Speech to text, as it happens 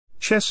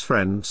chess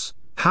friends,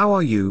 how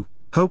are you?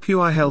 Hope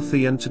you are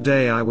healthy, and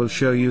today I will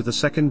show you the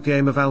second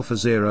game of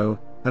Alphazero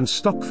and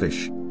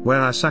Stockfish, where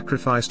I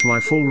sacrificed my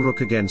full rook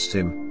against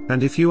him.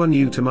 And if you are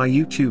new to my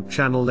YouTube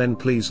channel, then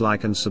please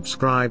like and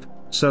subscribe.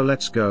 So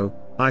let's go.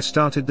 I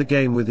started the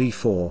game with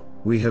e4,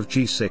 we have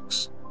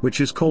g6,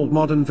 which is called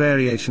modern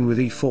variation with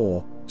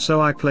e4,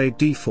 so I played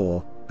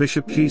d4,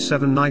 bishop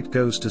g7, knight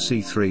goes to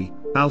c3,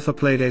 Alpha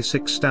played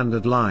a6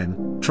 standard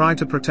line, try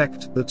to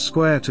protect that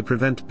square to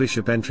prevent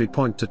bishop entry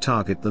point to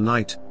target the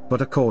knight,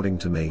 but according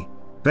to me,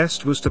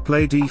 best was to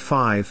play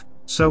d5,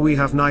 so we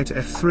have knight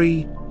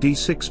f3,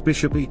 d6,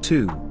 bishop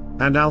e2,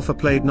 and Alpha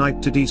played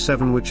knight to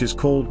d7, which is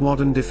called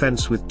modern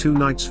defense with two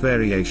knights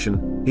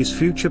variation. His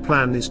future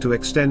plan is to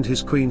extend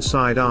his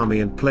queenside army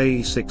and play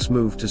e6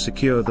 move to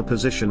secure the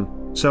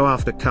position, so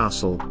after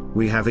castle,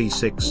 we have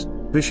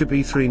e6, bishop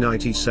e3,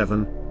 knight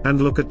e7, and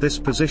look at this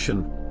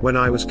position. When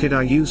I was kid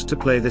I used to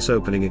play this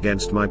opening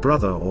against my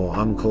brother or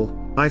uncle.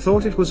 I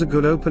thought it was a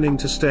good opening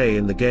to stay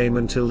in the game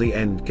until the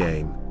end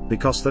game,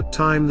 because that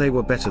time they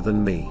were better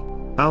than me.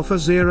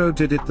 Alphazero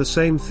did it the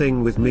same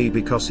thing with me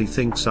because he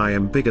thinks I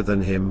am bigger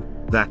than him,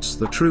 that's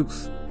the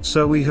truth.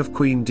 So we have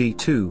queen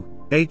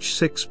d2,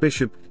 h6,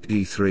 bishop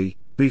d3,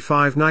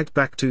 b5, knight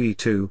back to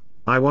e2,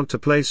 I want to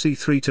play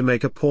c3 to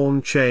make a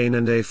pawn chain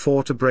and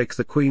a4 to break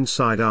the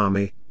queenside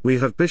army. We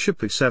have bishop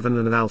e7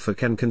 and Alpha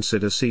can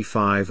consider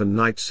c5 and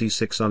knight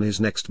c6 on his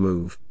next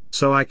move,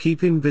 so I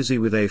keep him busy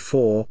with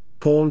a4,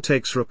 pawn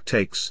takes, rook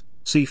takes,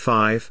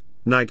 c5,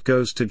 knight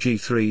goes to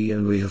g3,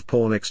 and we have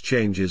pawn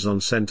exchanges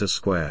on center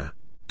square.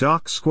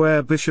 Dark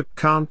square bishop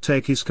can't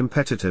take his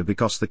competitor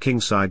because the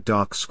kingside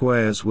dark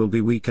squares will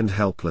be weak and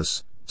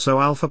helpless, so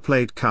Alpha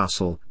played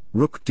castle,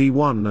 rook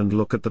d1, and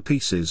look at the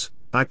pieces,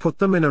 I put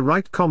them in a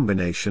right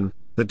combination,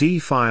 the d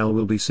file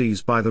will be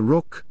seized by the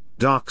rook,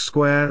 dark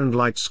square and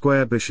light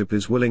square bishop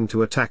is willing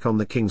to attack on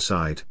the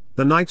kingside,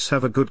 the knights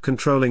have a good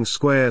controlling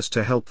squares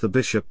to help the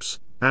bishops,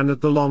 and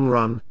at the long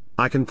run,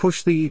 I can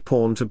push the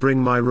e-pawn to bring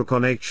my rook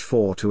on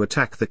h4 to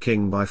attack the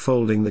king by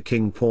folding the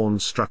king-pawn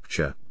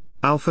structure.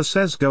 Alpha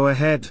says go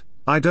ahead,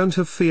 I don't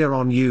have fear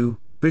on you,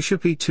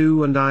 bishop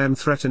e2, and I am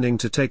threatening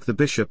to take the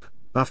bishop.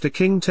 After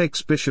king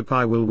takes bishop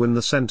I will win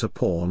the center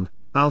pawn.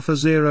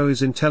 Alphazero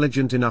is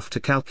intelligent enough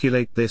to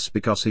calculate this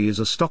because he is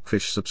a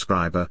Stockfish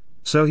subscriber,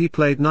 so he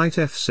played knight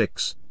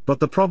f6, but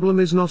the problem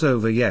is not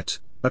over yet.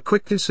 A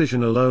quick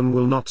decision alone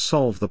will not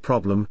solve the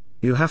problem,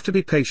 you have to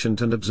be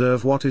patient and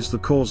observe what is the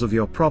cause of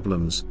your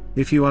problems.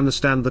 If you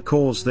understand the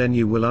cause, then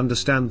you will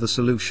understand the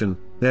solution.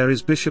 There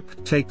is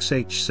bishop takes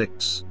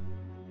h6.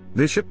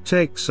 Bishop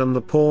takes and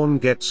the pawn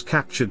gets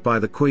captured by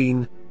the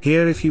queen.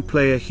 Here if you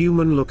play a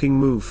human looking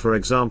move, for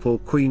example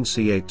queen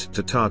c8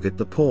 to target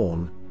the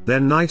pawn,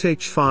 then knight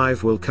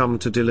h5 will come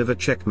to deliver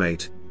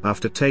checkmate.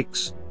 After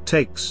takes,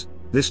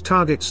 this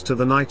targets to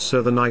the knight,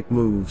 so the knight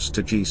moves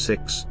to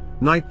g6,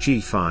 knight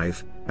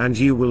g5, and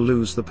you will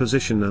lose the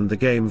position and the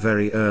game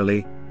very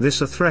early.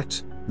 This a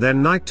threat,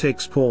 then knight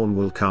takes pawn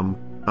will come.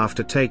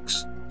 After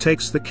takes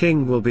the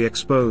king will be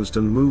exposed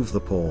and move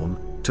the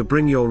pawn, to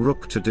bring your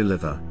rook to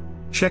deliver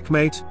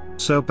checkmate.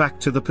 So back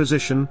to the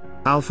position,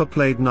 Alpha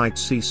played knight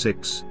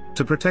c6,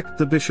 to protect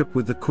the bishop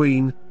with the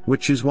queen,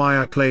 which is why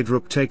I played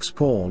rook takes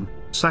pawn,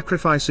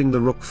 sacrificing the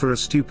rook for a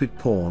stupid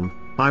pawn.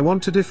 I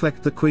want to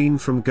deflect the queen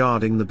from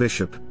guarding the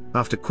bishop.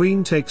 After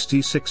queen takes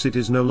d6 it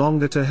is no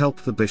longer to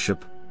help the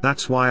bishop,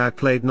 that's why I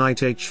played knight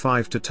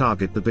h5 to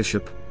target the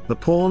bishop. The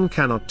pawn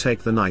cannot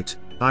take the knight,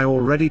 I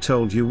already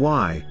told you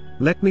why,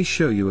 let me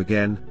show you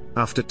again.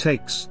 After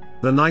takes,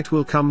 the knight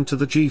will come to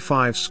the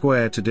g5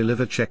 square to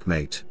deliver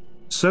checkmate.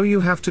 So you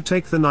have to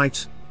take the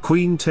knight,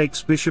 queen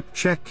takes bishop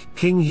check,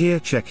 king here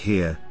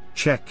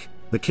check,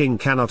 the king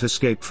cannot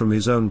escape from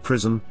his own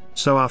prison,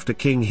 so after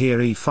king here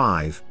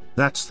e5,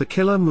 that's the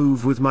killer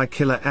move with my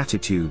killer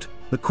attitude.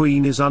 The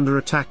queen is under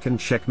attack and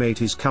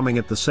checkmate is coming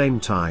at the same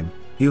time,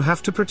 you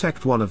have to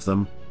protect one of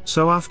them,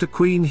 so after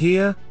queen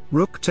here,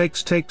 rook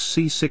takes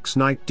c6,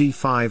 knight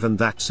d5, and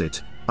that's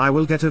it. I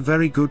will get a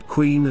very good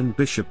queen and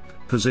bishop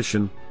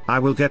position, I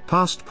will get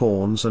past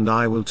pawns and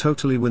I will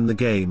totally win the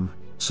game.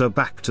 So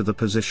back to the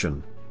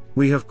position.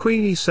 We have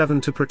queen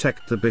e7 to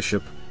protect the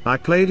bishop, I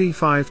played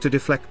e5 to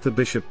deflect the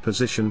bishop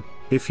position.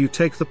 If you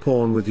take the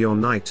pawn with your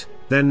knight,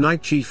 then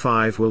knight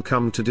g5 will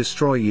come to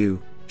destroy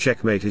you.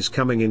 Checkmate is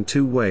coming in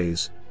two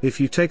ways. If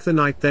you take the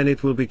knight, then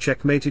it will be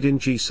checkmated in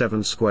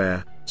g7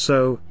 square.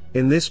 So,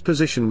 in this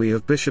position we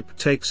have bishop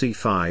takes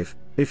e5,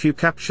 if you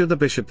capture the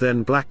bishop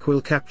then black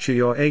will capture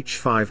your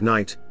h5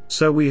 knight,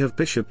 so we have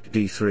bishop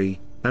d3,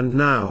 and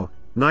now,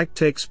 knight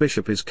takes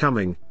bishop is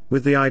coming,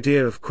 with the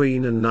idea of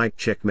queen and knight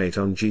checkmate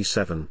on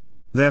g7.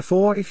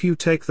 Therefore if you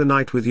take the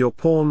knight with your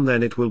pawn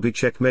then it will be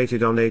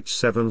checkmated on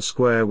h7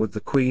 square with the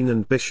queen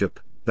and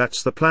bishop,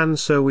 that's the plan.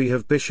 So we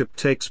have bishop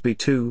takes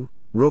b2,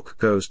 rook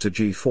goes to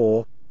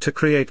g4, to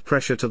create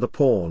pressure to the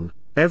pawn,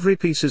 every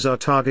pieces are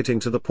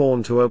targeting to the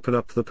pawn to open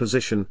up the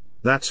position,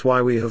 that's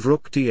why we have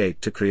rook d8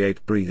 to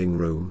create breathing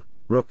room.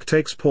 Rook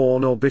takes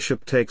pawn or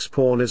bishop takes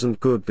pawn isn't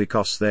good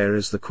because there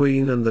is the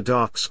queen and the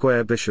dark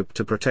square bishop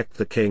to protect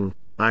the king.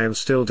 I am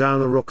still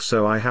down a rook,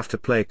 so I have to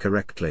play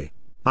correctly.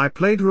 I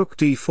played rook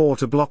d4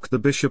 to block the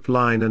bishop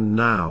line, and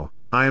now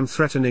I am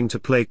threatening to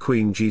play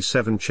queen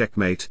g7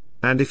 checkmate,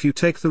 and if you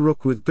take the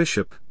rook with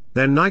bishop,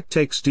 then knight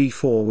takes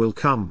d4 will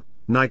come,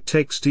 knight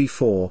takes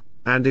d4,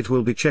 and it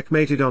will be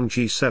checkmated on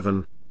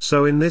g7,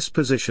 so in this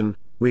position,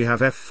 we have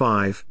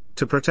f5,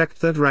 to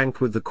protect that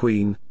rank with the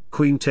queen,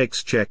 queen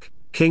takes check,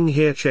 king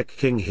here check,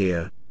 king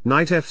here,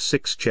 knight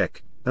f6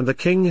 check, and the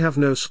king have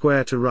no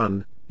square to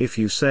run. If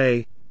you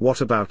say, what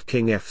about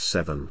king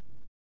f7?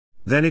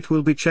 Then it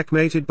will be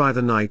checkmated by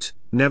the knight.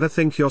 Never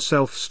think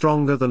yourself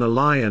stronger than a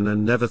lion,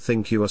 and never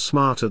think you are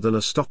smarter than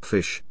a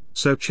stockfish.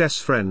 So chess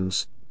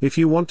friends, if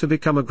you want to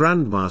become a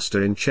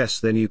grandmaster in chess,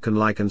 then you can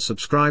like and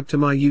subscribe to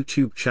my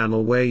YouTube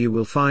channel, where you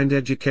will find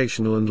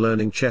educational and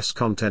learning chess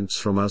contents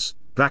from us.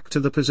 Back to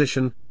the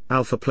position,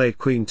 Alpha played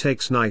queen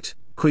takes knight,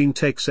 queen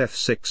takes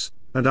f6,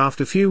 and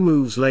after few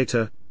moves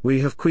later, we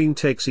have queen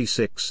takes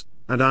e6,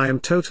 and I am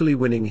totally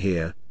winning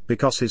here,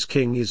 because his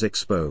king is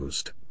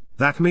exposed.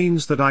 That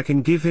means that I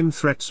can give him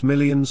threats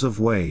millions of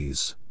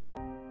ways.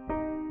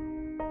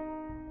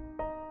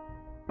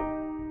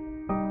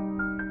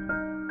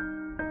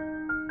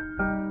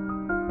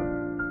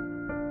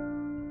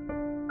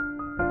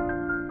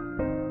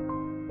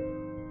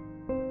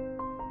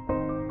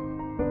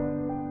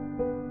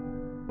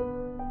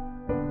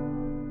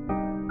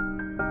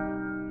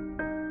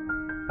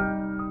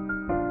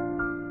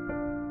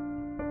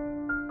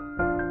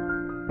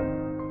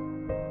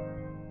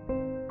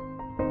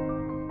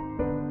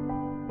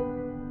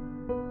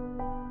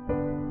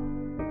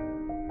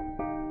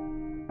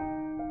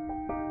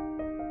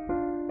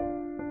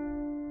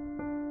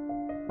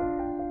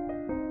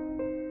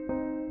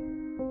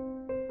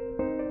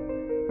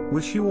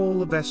 Wish you all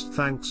the best.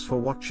 Thanks for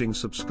watching.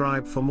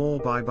 Subscribe for more.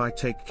 Bye bye.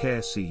 Take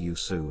care. See you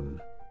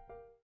soon.